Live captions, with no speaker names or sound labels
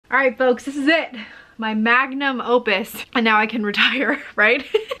All right, folks, this is it. My magnum opus, and now I can retire, right?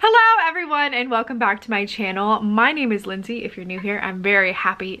 Hello everyone, and welcome back to my channel. My name is Lindsay. If you're new here, I'm very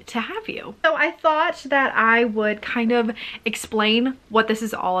happy to have you. So I thought that I would kind of explain what this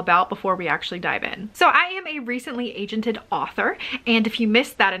is all about before we actually dive in. So I am a recently agented author, and if you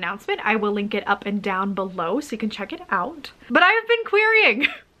missed that announcement, I will link it up and down below so you can check it out. But I have been querying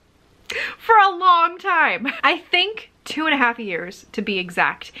for a long time. I think 2.5 years to be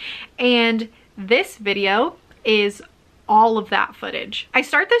exact, and this video is all of that footage. I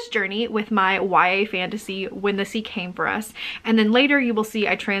start this journey with my YA fantasy When the Sea Came for Us, and then later you will see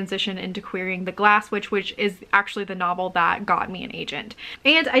I transition into querying The Glass Witch, which is actually the novel that got me an agent.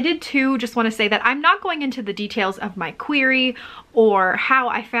 And I did too just want to say that I'm not going into the details of my query or how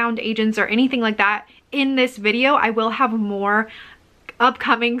I found agents or anything like that in this video. I will have more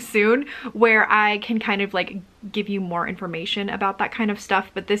upcoming soon where I can kind of like give you more information about that kind of stuff,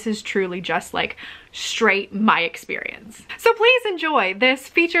 but this is truly just like straight my experience. So please enjoy this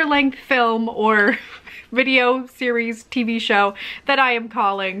feature-length film or video series TV show that I am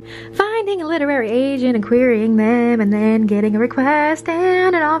calling Finding a Literary Agent and Querying Them and Then Getting a Request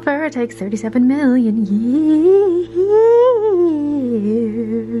and an Offer Takes 37 million years.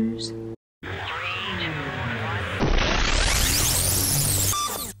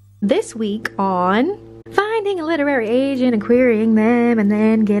 This week on Finding a Literary Agent and Querying Them and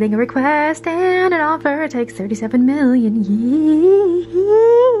Then Getting a Request and an Offer Takes 37 million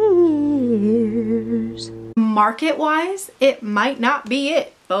years. Market-wise, it might not be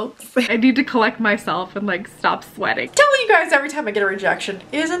it, folks. I need to collect myself and like stop sweating. Telling you guys every time I get a rejection,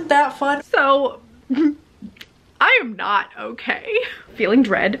 isn't that fun? So, I am not okay. Feeling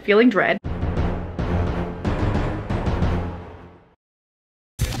dread, feeling dread.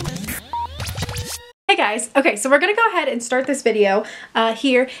 Hey guys, okay, so we're gonna go ahead and start this video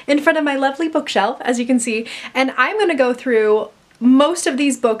here in front of my lovely bookshelf, as you can see, and I'm gonna go through most of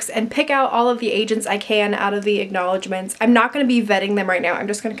these books and pick out all of the agents I can out of the acknowledgements. I'm not gonna be vetting them right now. I'm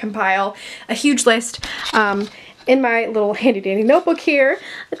just gonna compile a huge list in my little handy dandy notebook here.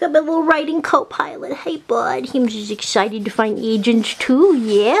 I've got my little writing co-pilot. Hey bud, he's just excited to find agents too,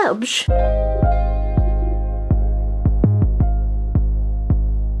 yabs.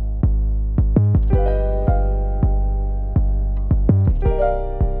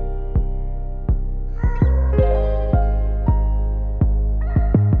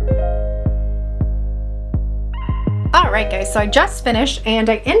 Alright guys, so I just finished and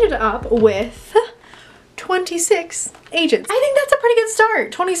I ended up with 26 agents. I think that's a pretty good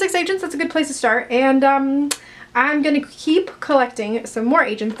start. 26 agents, that's a good place to start, and I'm gonna keep collecting some more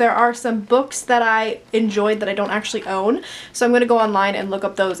agents. There are some books that I enjoyed that I don't actually own, so I'm gonna go online and look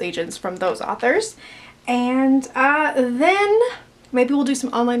up those agents from those authors, and then maybe we'll do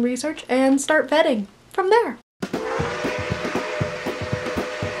some online research and start vetting from there.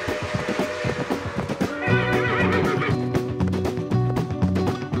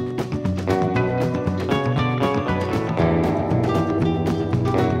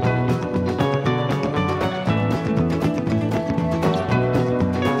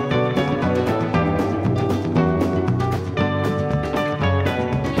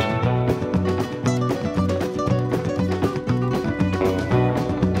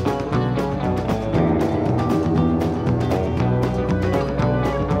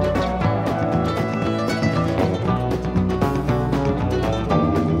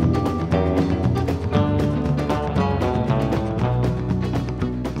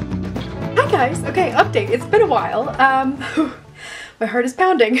 Guys, okay, update. It's been a while. My heart is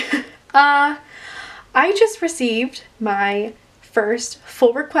pounding. I just received my first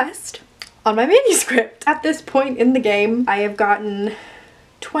full request on my manuscript. At this point in the game, I have gotten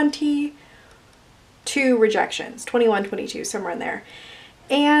 22 rejections, 21, 22, somewhere in there.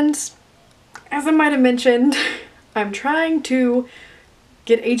 And as I might have mentioned, I'm trying to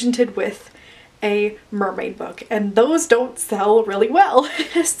get agented with a mermaid book, and those don't sell really well.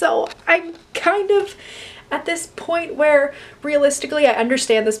 So I'm kind of at this point where realistically I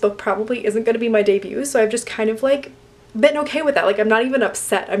understand this book probably isn't going to be my debut, so I've just kind of like been okay with that. Like, I'm not even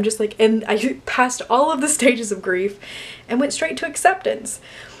upset. I'm just like, and I passed all of the stages of grief and went straight to acceptance.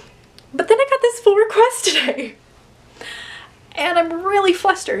 But then I got this full request today and I'm really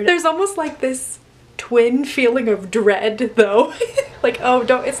flustered. There's almost like this twin feeling of dread though. Like, oh,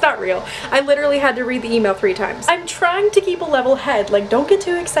 it's not real. I literally had to read the email 3 times. I'm trying to keep a level head. Like, don't get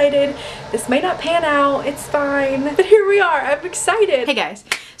too excited. This may not pan out. It's fine. But here we are. I'm excited. Hey guys,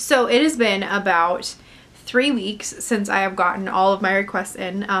 so it has been about 3 weeks since I have gotten all of my requests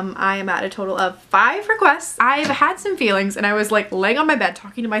in. I am at a total of 5 requests. I've had some feelings and I was like laying on my bed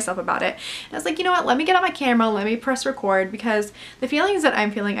talking to myself about it. And I was like, you know what, let me get on my camera, let me press record, because the feelings that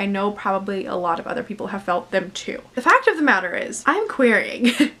I'm feeling, I know probably a lot of other people have felt them too. The fact of the matter is, I'm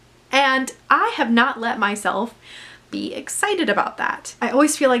querying and I have not let myself be excited about that. I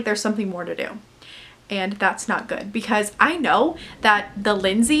always feel like there's something more to do. And that's not good, because I know that the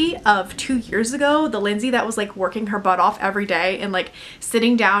Lindsay of 2 years ago, the Lindsay that was like working her butt off every day and like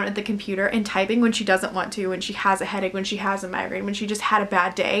sitting down at the computer and typing when she doesn't want to, when she has a headache, when she has a migraine, when she just had a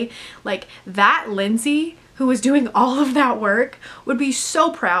bad day, like that Lindsay who was doing all of that work would be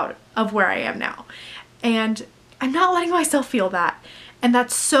so proud of where I am now. And I'm not letting myself feel that. And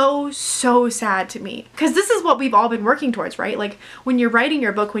that's so sad to me, because this is what we've all been working towards, right? Like when you're writing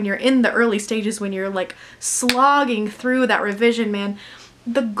your book, when you're in the early stages, when you're like slogging through that revision, man,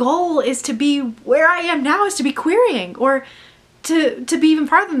 the goal is to be where I am now, is to be querying, or to be even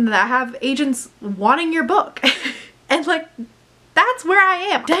farther than that, have agents wanting your book. And like, that's where I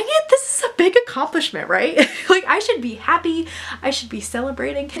am. Dang it, this is a big accomplishment, right? Like I should be happy, I should be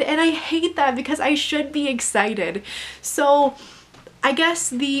celebrating, and I hate that because I should be excited. So I guess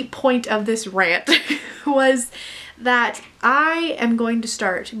the point of this rant was that I am going to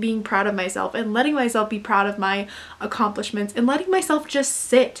start being proud of myself and letting myself be proud of my accomplishments and letting myself just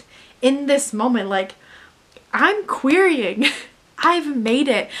sit in this moment. Like, I'm querying. I've made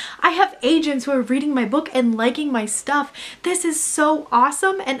it. I have agents who are reading my book and liking my stuff. This is so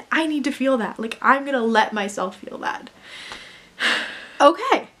awesome, and I need to feel that. Like, I'm gonna let myself feel that.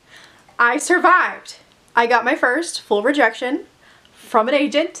 Okay, I survived. I got my first full rejection from an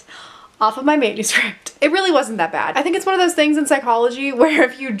agent off of my manuscript. It really wasn't that bad. I think it's one of those things in psychology where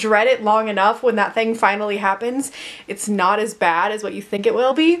if you dread it long enough, when that thing finally happens, it's not as bad as what you think it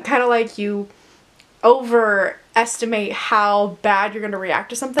will be. Kind of like you overestimate how bad you're gonna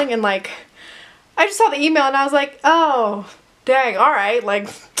react to something, and like, I just saw the email and I was like, oh, dang, all right, like,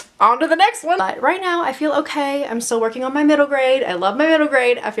 on to the next one. But right now I feel okay. I'm still working on my middle grade. I love my middle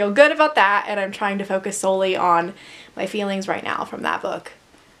grade. I feel good about that, and I'm trying to focus solely on my feelings right now from that book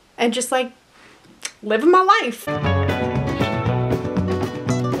and just like living my life.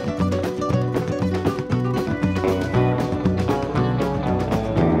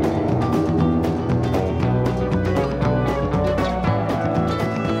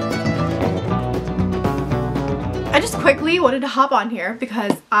 I just quickly wanted to hop on here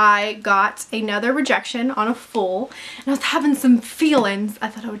because I got another rejection on a full, and I was having some feelings I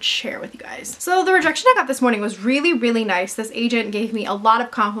thought I would share with you guys. So the rejection I got this morning was really nice. This agent gave me a lot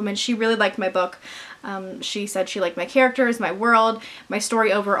of compliments. She really liked my book. She said she liked my characters, my world, my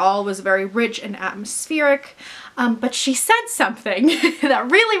story overall was very rich and atmospheric. But she said something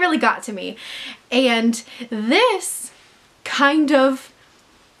that really got to me. And this kind of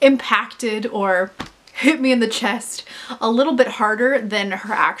impacted or hit me in the chest a little bit harder than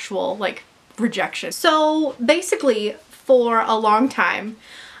her actual like rejection. So basically, for a long time,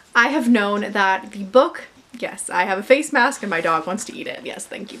 I have known that the book, yes, I have a face mask and my dog wants to eat it. Yes,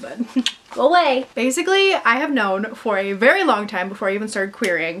 thank you, bud. Go away. Basically, I have known for a very long time, before I even started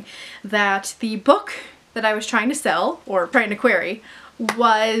querying, that the book that I was trying to sell or trying to query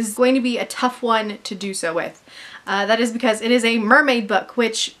was going to be a tough one to do so with. That is because it is a mermaid book,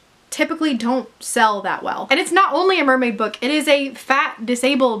 which typically don't sell that well. And it's not only a mermaid book, it is a fat,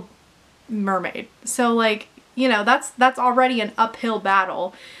 disabled mermaid. So like, you know, that's already an uphill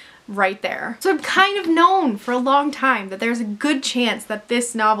battle right there. So I've kind of known for a long time that there's a good chance that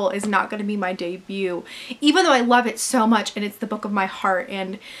this novel is not going to be my debut, even though I love it so much and it's the book of my heart,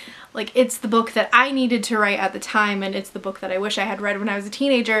 and like it's the book that I needed to write at the time, and it's the book that I wish I had read when I was a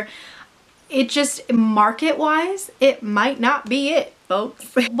teenager. It just, market-wise, it might not be it,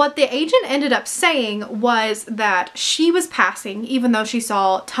 folks. What the agent ended up saying was that she was passing, even though she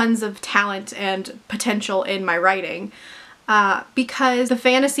saw tons of talent and potential in my writing, because the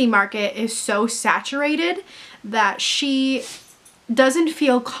fantasy market is so saturated that she doesn't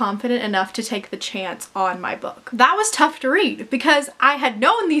feel confident enough to take the chance on my book. That was tough to read because I had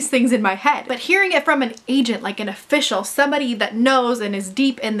known these things in my head, but hearing it from an agent, like an official, somebody that knows and is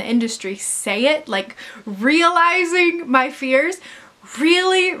deep in the industry say it, like realizing my fears,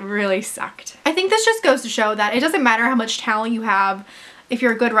 really sucked. I think this just goes to show that it doesn't matter how much talent you have, if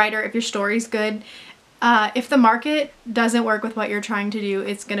you're a good writer, if your story's good, if the market doesn't work with what you're trying to do,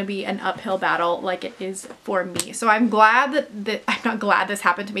 it's gonna be an uphill battle like it is for me. So I'm glad that I'm not glad this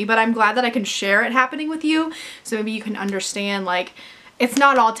happened to me, but I'm glad that I can share it happening with you, so maybe you can understand, like, it's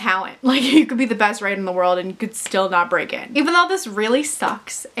not all talent. Like, you could be the best writer in the world and you could still not break in. Even though this really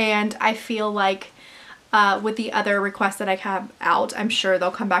sucks, and I feel like with the other requests that I have out. I'm sure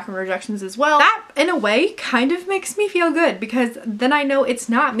they'll come back from rejections as well. That, in a way, kind of makes me feel good because then I know it's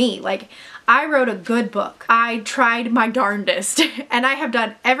not me. Like, I wrote a good book. I tried my darndest and I have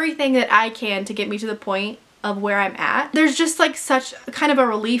done everything that I can to get me to the point of where I'm at. There's just like such kind of a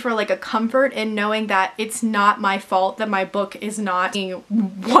relief or like a comfort in knowing that it's not my fault that my book is not being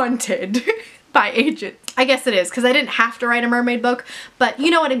wanted by agents. I guess it is because I didn't have to write a mermaid book, but you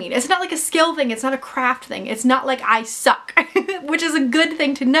know what I mean. It's not like a skill thing. It's not a craft thing. It's not like I suck, which is a good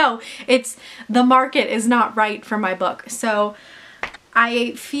thing to know. It's the market is not right for my book. So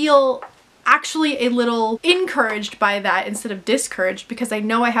I feel actually a little encouraged by that instead of discouraged because I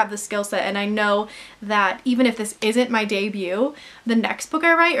know I have the skill set and I know that even if this isn't my debut, the next book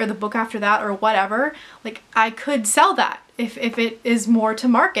I write or the book after that or whatever, like I could sell that if it is more to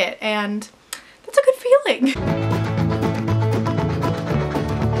market, and that's a good feeling.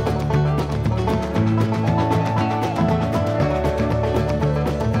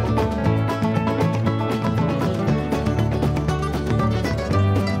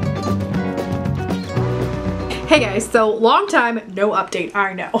 Hey guys, so long time, no update,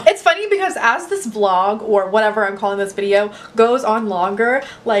 I know. It's funny because as this vlog, or whatever I'm calling this video, goes on longer,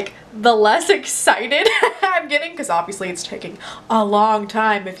 like the less excited I'm getting, because obviously it's taking a long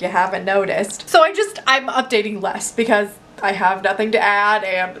time if you haven't noticed. So I'm updating less because I have nothing to add,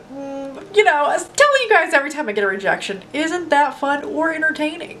 and you know, telling you guys every time I get a rejection isn't that fun or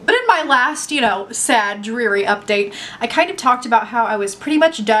entertaining. But in my last, you know, sad, dreary update, I kind of talked about how I was pretty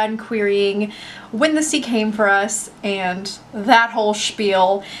much done querying When the Sea Came for Us and that whole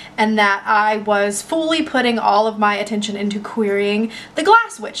spiel, and that I was fully putting all of my attention into querying the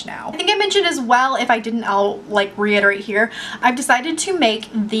Glass Witch now. I think I mentioned as well, if I didn't, I'll like reiterate here, I've decided to make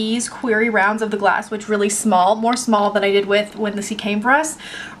these query rounds of the Glass Witch really small, more small than I did with When the Sea Came for Us.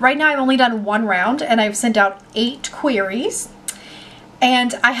 Right now I've only done one round and I've sent out 8 queries.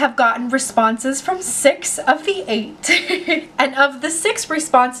 And I have gotten responses from 6 of the 8. And of the 6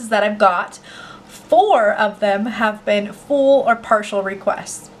 responses that I've got, 4 of them have been full or partial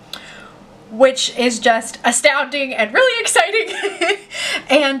requests, which is just astounding and really exciting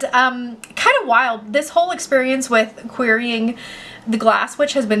and kind of wild. This whole experience with querying the Glass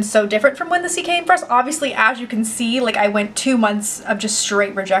Witch has been so different from When the Sea Came for Us. Obviously, as you can see, like I went 2 months of just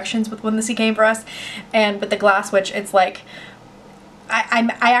straight rejections with When the Sea Came for Us, and with the Glass Witch, it's like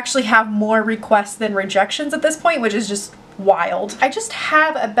I actually have more requests than rejections at this point, which is just wild. I just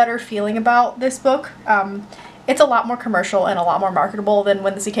have a better feeling about this book. It's a lot more commercial and a lot more marketable than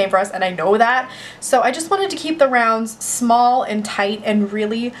When the Sea Came for Us, and I know that. So I just wanted to keep the rounds small and tight and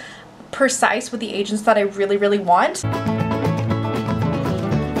really precise with the agents that I really, really want.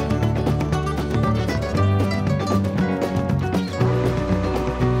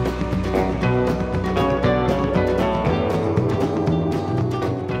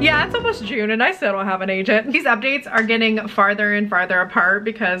 Yeah, it's almost June and I still don't have an agent. These updates are getting farther and farther apart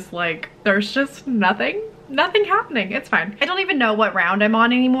because like there's just nothing happening. It's fine. I don't even know what round I'm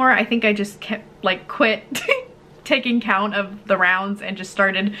on anymore. I think I just kept like quit taking count of the rounds and just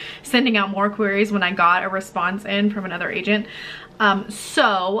started sending out more queries when I got a response in from another agent.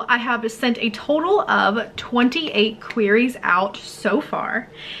 So I have sent a total of 28 queries out so far,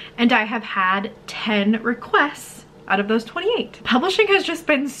 and I have had 10 requests out of those 28. Publishing has just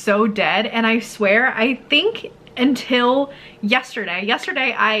been so dead, and I swear, I think until yesterday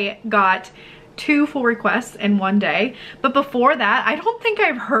I got 2 full requests in one day, but before that I don't think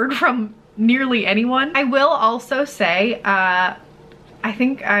I've heard from nearly anyone. I will also say I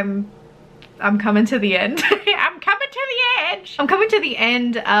think I'm coming to the end. I'm coming to the edge. I'm coming to the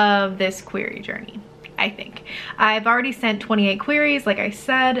end of this query journey. I think. I've already sent 28 queries. Like I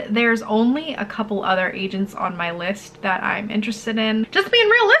said, there's only a couple other agents on my list that I'm interested in. Just being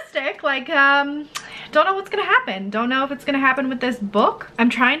realistic, like, don't know what's gonna happen. Don't know if it's gonna happen with this book. I'm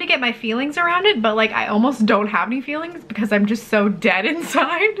trying to get my feelings around it, but like I almost don't have any feelings because I'm just so dead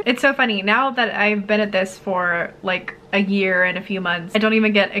inside. It's so funny. Now that I've been at this for like a year and a few months, I don't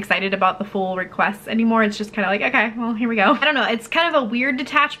even get excited about the full requests anymore. It's just kind of like, okay, well, here we go. I don't know. It's kind of a weird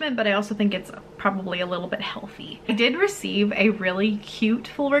detachment, but I also think it's probably a little bit healthy. I did receive a really cute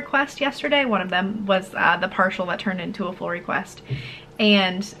full request yesterday. One of them was the partial that turned into a full request.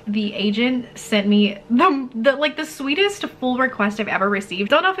 And the agent sent me the sweetest full request I've ever received.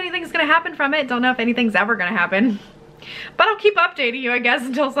 Don't know if anything's gonna happen from it. Don't know if anything's ever gonna happen. But I'll keep updating you, I guess,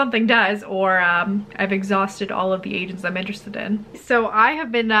 until something does, or I've exhausted all of the agents I'm interested in. So I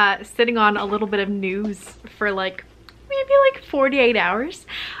have been sitting on a little bit of news for like maybe like 48 hours.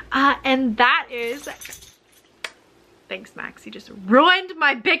 And that is Thanks, Max. You just ruined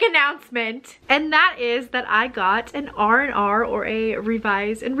my big announcement. And that is that I got an R&R, or a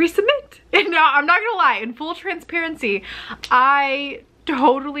revise and resubmit. And now, I'm not gonna lie, in full transparency, I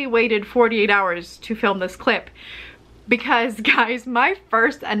totally waited 48 hours to film this clip because, guys, my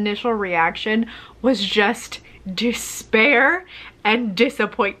first initial reaction was just despair and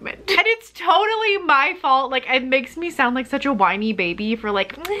disappointment. And it's totally my fault. Like, it makes me sound like such a whiny baby for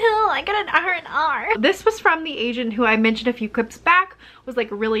like, oh, I got an R&R. This was from the agent who I mentioned a few clips back, was like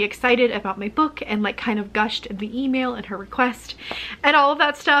really excited about my book and like kind of gushed in the email and her request and all of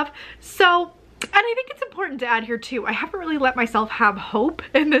that stuff. So, and I think it's important to add here too, I haven't really let myself have hope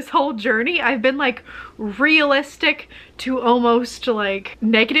in this whole journey. I've been like realistic to almost like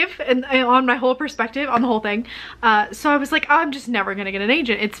negative and on my whole perspective on the whole thing. So I was like, oh, I'm just never gonna get an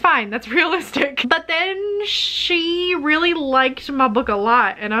agent. It's fine, that's realistic. But then she really liked my book a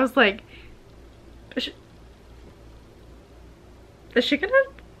lot and I was like, is she gonna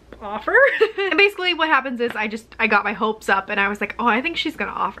offer? And basically what happens is I got my hopes up and I was like, oh, I think she's gonna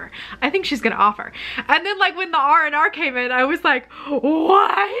offer. I think she's gonna offer. And then like when the R&R came in, I was like,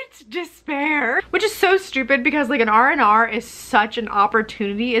 what? Despair. Which is so stupid because like an R&R is such an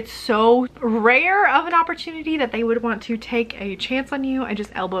opportunity. It's so rare of an opportunity that they would want to take a chance on you. I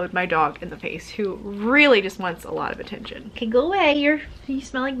just elbowed my dog in the face, who really just wants a lot of attention. Okay, go away. You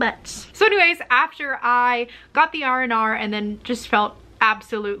smell like butts. So anyways, after I got the R&R and then just felt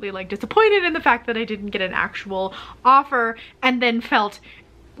absolutely like disappointed in the fact that I didn't get an actual offer, and then felt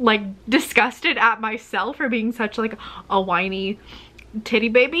like disgusted at myself for being such like a whiny titty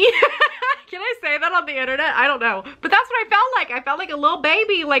baby. Can I say that on the internet? I don't know, but that's what I felt like. I felt like a little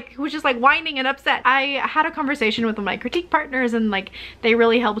baby, like who was just like whining and upset. I had a conversation with my critique partners and like they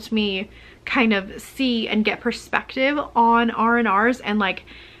really helped me kind of see and get perspective on R&Rs and like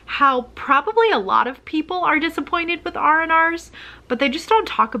how probably a lot of people are disappointed with R&Rs, but they just don't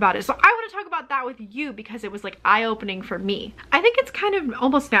talk about it. So I want to talk about that with you because it was like eye-opening for me. I think it's kind of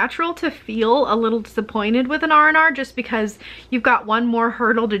almost natural to feel a little disappointed with an R&R just because you've got one more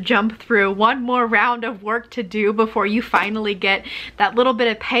hurdle to jump through, one more round of work to do before you finally get that little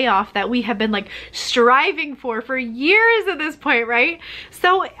bit of payoff that we have been like striving for years at this point, right?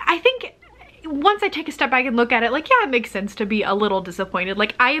 So I think once I take a step back and look at it, like, yeah, it makes sense to be a little disappointed.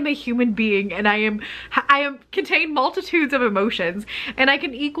 Like, I am a human being and I am contain multitudes of emotions, and I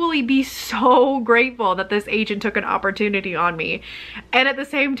can equally be so grateful that this agent took an opportunity on me, and at the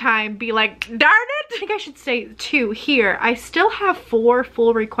same time be like, darn it. I think I should say too here, I still have 4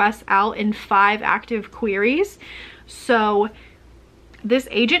 full requests out and 5 active queries. So this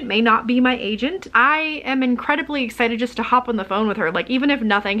agent may not be my agent. I am incredibly excited just to hop on the phone with her. Like, even if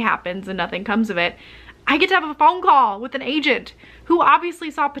nothing happens and nothing comes of it, I get to have a phone call with an agent who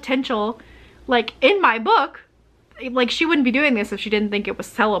obviously saw potential, like, in my book. Like, she wouldn't be doing this if she didn't think it was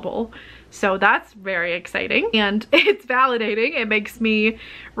sellable. So that's very exciting and it's validating. It makes me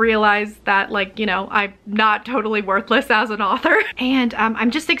realize that, like, you know, I'm not totally worthless as an author. And I'm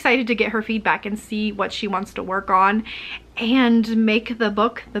just excited to get her feedback and see what she wants to work on and make the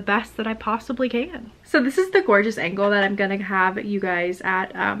book the best that I possibly can. So this is the gorgeous angle that I'm gonna have you guys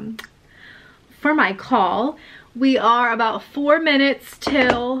at for my call. We are about 4 minutes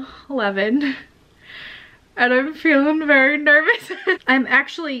till 11. And I'm feeling very nervous. I'm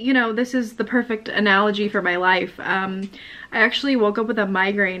actually, you know, this is the perfect analogy for my life. I actually woke up with a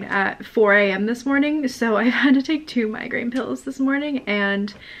migraine at 4 a.m. this morning, so I had to take 2 migraine pills this morning,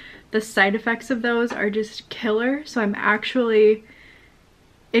 and the side effects of those are just killer. So I'm actually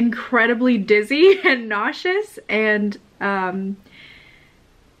incredibly dizzy and nauseous and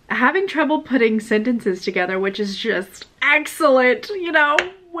having trouble putting sentences together, which is just excellent, you know?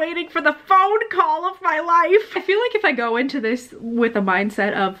 Waiting for the phone call of my life. I feel like if I go into this with a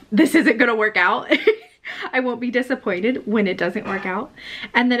mindset of this isn't gonna work out, I won't be disappointed when it doesn't work out.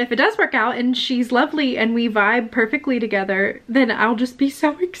 And then if it does work out and she's lovely and we vibe perfectly together, then I'll just be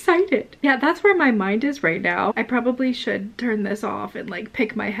so excited. Yeah, that's where my mind is right now. I probably should turn this off and like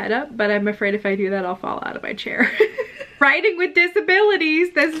pick my head up, but I'm afraid if I do that, I'll fall out of my chair. Writing with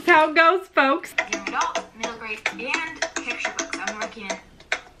disabilities, this is how it goes, folks. Young adult, middle grade, and picture books. I'm working in.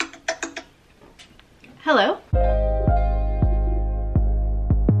 Hello.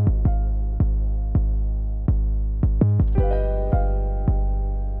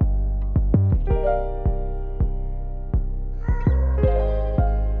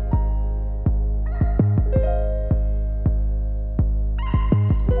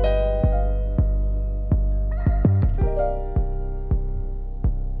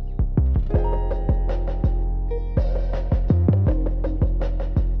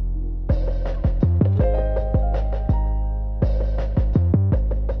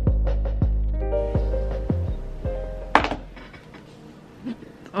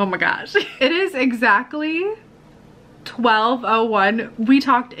 Oh my gosh. It is exactly 12:01. We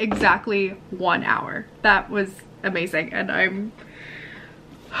talked exactly 1 hour. That was amazing. And I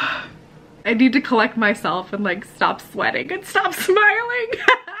need to collect myself and like stop sweating and stop smiling.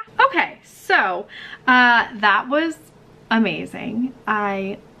 Okay, so that was amazing.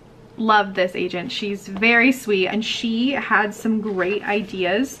 I love this agent. She's very sweet and she had some great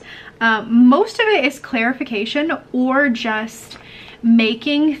ideas. Most of it is clarification or just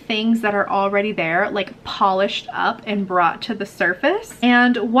making things that are already there like polished up and brought to the surface.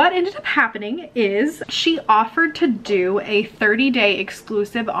 And what ended up happening is she offered to do a 30-day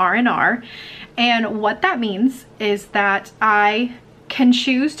exclusive R&R, and what that means is that I can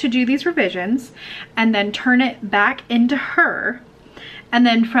choose to do these revisions and then turn it back into her. And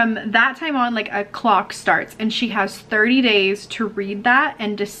then from that time on, like a clock starts and she has 30 days to read that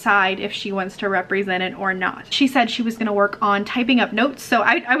and decide if she wants to represent it or not. She said she was gonna work on typing up notes. So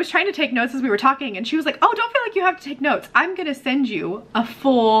I was trying to take notes as we were talking and she was like, oh, don't feel like you have to take notes. I'm gonna send you a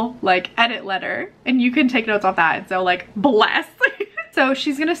full like edit letter and you can take notes off that. And so like, bless. So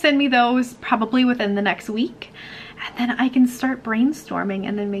she's gonna send me those probably within the next week. And then I can start brainstorming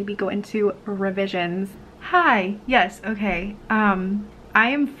and then maybe go into revisions. Hi, yes, okay.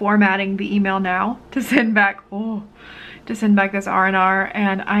 I am formatting the email now to send back, this R&R,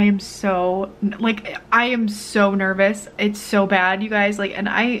 and I am so, like, I am so nervous. It's so bad, you guys, like, and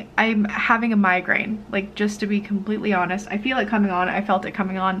I'm having a migraine, like, just to be completely honest. I feel it coming on. I felt it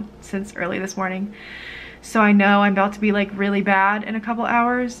coming on since early this morning. So I know I'm about to be, like, really bad in a couple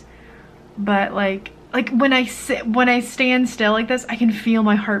hours, but, like when I stand still like this, I can feel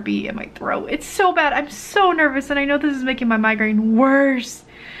my heartbeat in my throat. It's so bad. I'm so nervous and I know this is making my migraine worse.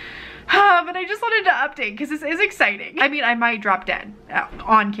 But I just wanted to update because this is exciting. I mean, I might drop dead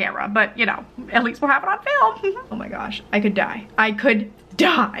on camera, but you know, at least we'll have it on film. Oh my gosh, I could die. I could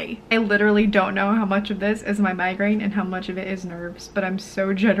die. I literally don't know how much of this is my migraine and how much of it is nerves, but I'm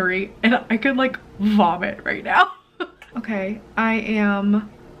so jittery and I could like vomit right now. Okay, I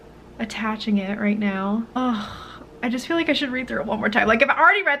am attaching it right now. Oh, I just feel like I should read through it one more time. Like I've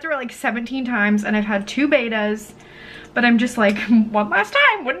already read through it like 17 times and I've had 2 betas, but I'm just like, one last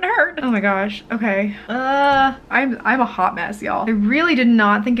time wouldn't hurt. Oh my gosh. Okay. I'm a hot mess, y'all. I really did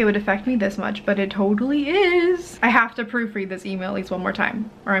not think it would affect me this much, but it totally is. I have to proofread this email at least one more time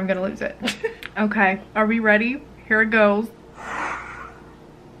or I'm gonna lose it. Okay, are we ready? Here it goes.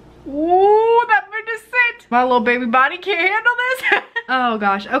 Ooh, that made a sit. My little baby body can't handle this. Oh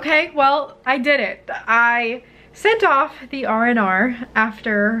gosh. Okay, well, I did it. I sent off the R&R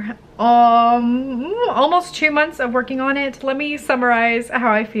after almost 2 months of working on it. Let me summarize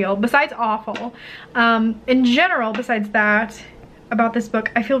how I feel. Besides awful, in general, besides that, about this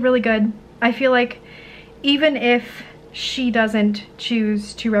book, I feel really good. I feel like even if she doesn't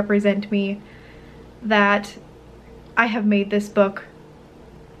choose to represent me, that I have made this book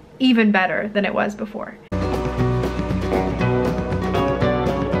even better than it was before.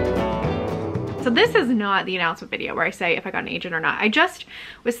 So this is not the announcement video where I say if I got an agent or not. I just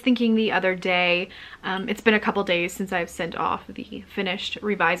was thinking the other day, it's been a couple days since I've sent off the finished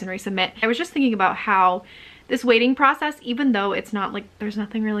revise and resubmit. I was just thinking about how this waiting process, even though it's not like there's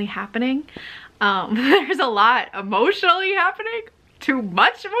nothing really happening, there's a lot emotionally happening, too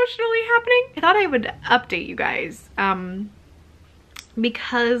much emotionally happening. I thought I would update you guys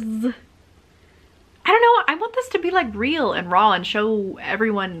because I don't know, I want this to be like real and raw and show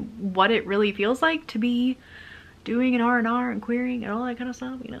everyone what it really feels like to be doing an R&R and querying and all that kind of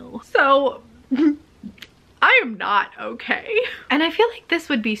stuff, you know. So I am not okay. And I feel like this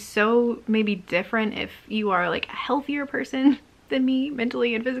would be so maybe different if you are like a healthier person than me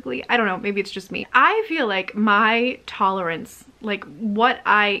mentally and physically. I don't know, maybe it's just me. I feel like my tolerance, like what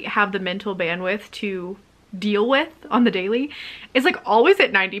I have the mental bandwidth to deal with on the daily is like always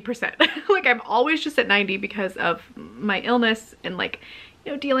at 90%. Like I'm always just at 90 because of my illness and like,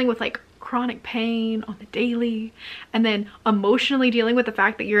 you know, dealing with like chronic pain on the daily and then emotionally dealing with the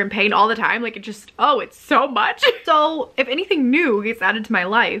fact that you're in pain all the time. Like it just, oh, it's so much. So if anything new gets added to my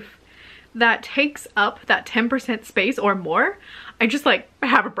life that takes up that 10% space or more, I just like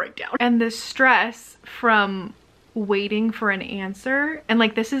have a breakdown. And the stress from waiting for an answer, and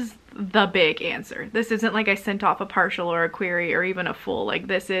like this is the big answer. This isn't like I sent off a partial or a query or even a full, like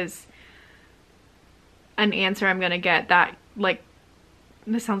this is an answer I'm gonna get that, like,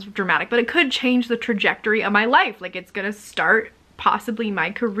 this sounds dramatic, but it could change the trajectory of my life. Like it's gonna start possibly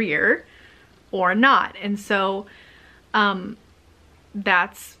my career or not. And so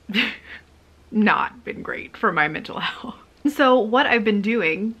that's not been great for my mental health. So what I've been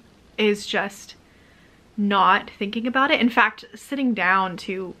doing is just not thinking about it. In fact, sitting down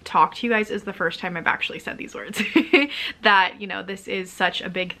to talk to you guys is the first time I've actually said these words. That, you know, this is such a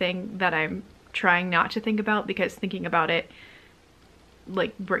big thing that I'm trying not to think about, because thinking about it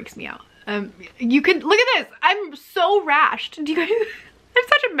like breaks me out. You can look at this. I'm so rashed. Do you guys? I'm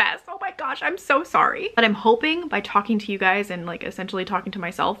such a mess. Oh my gosh, I'm so sorry. But I'm hoping by talking to you guys and like essentially talking to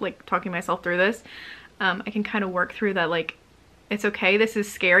myself, like talking myself through this, I can kind of work through that. Like, it's okay, this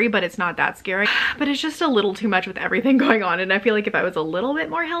is scary, but it's not that scary. But it's just a little too much with everything going on. And I feel like if I was a little bit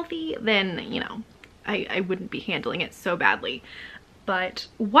more healthy, then, you know, I wouldn't be handling it so badly. But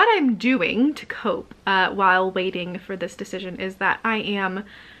what I'm doing to cope while waiting for this decision is that I am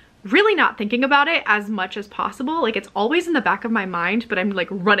really not thinking about it as much as possible. Like, it's always in the back of my mind, but I'm like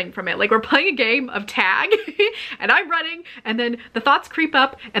running from it. Like, we're playing a game of tag and I'm running, and then the thoughts creep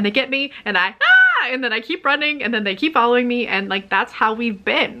up and they get me, and and then I keep running, and then they keep following me, and like that's how we've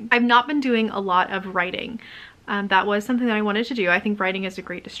been. I've not been doing a lot of writing. That was something that I wanted to do. I think writing is a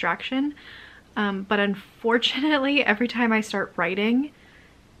great distraction. But unfortunately, every time I start writing,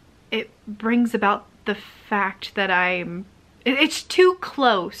 it brings about the fact that it's too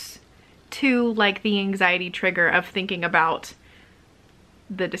close to like the anxiety trigger of thinking about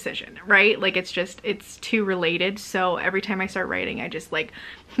the decision, right? Like, it's too related. So every time I start writing, I just like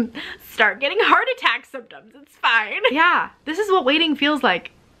start getting heart attack symptoms. It's fine. Yeah, this is what waiting feels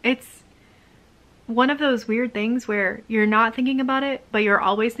like. It's one of those weird things where you're not thinking about it, but you're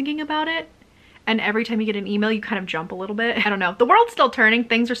always thinking about it. And every time you get an email, you kind of jump a little bit. I don't know. The world's still turning.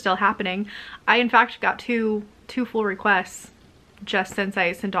 Things are still happening. I, in fact, got two full requests just since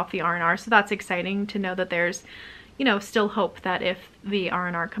I sent off the R&R. So that's exciting to know that there's, you know, still hope that if the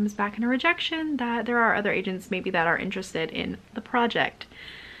R&R comes back in a rejection, that there are other agents maybe that are interested in the project.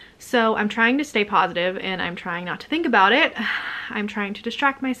 So I'm trying to stay positive, and I'm trying not to think about it. I'm trying to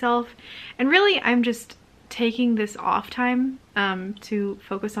distract myself. And really, I'm just taking this off time to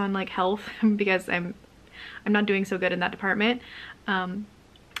focus on like health, because I'm not doing so good in that department.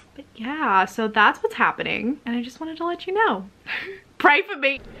 But yeah, so that's what's happening, and I just wanted to let you know. Pray for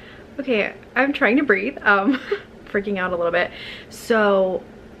me. Okay, I'm trying to breathe. Freaking out a little bit. So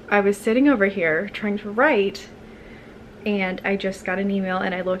I was sitting over here trying to write, and I just got an email,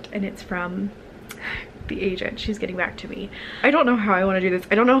 and I looked, and it's from the agent. She's getting back to me. I don't know how I want to do this.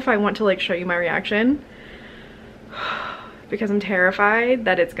 I don't know if I want to like show you my reaction, because I'm terrified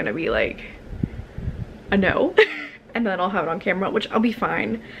that it's gonna be like a no. And then I'll have it on camera, which I'll be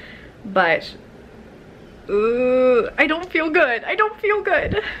fine. But I don't feel good. I don't feel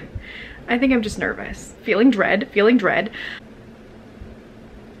good. I think I'm just nervous. Feeling dread.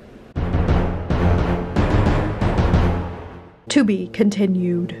 To be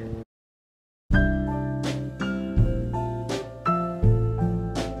continued.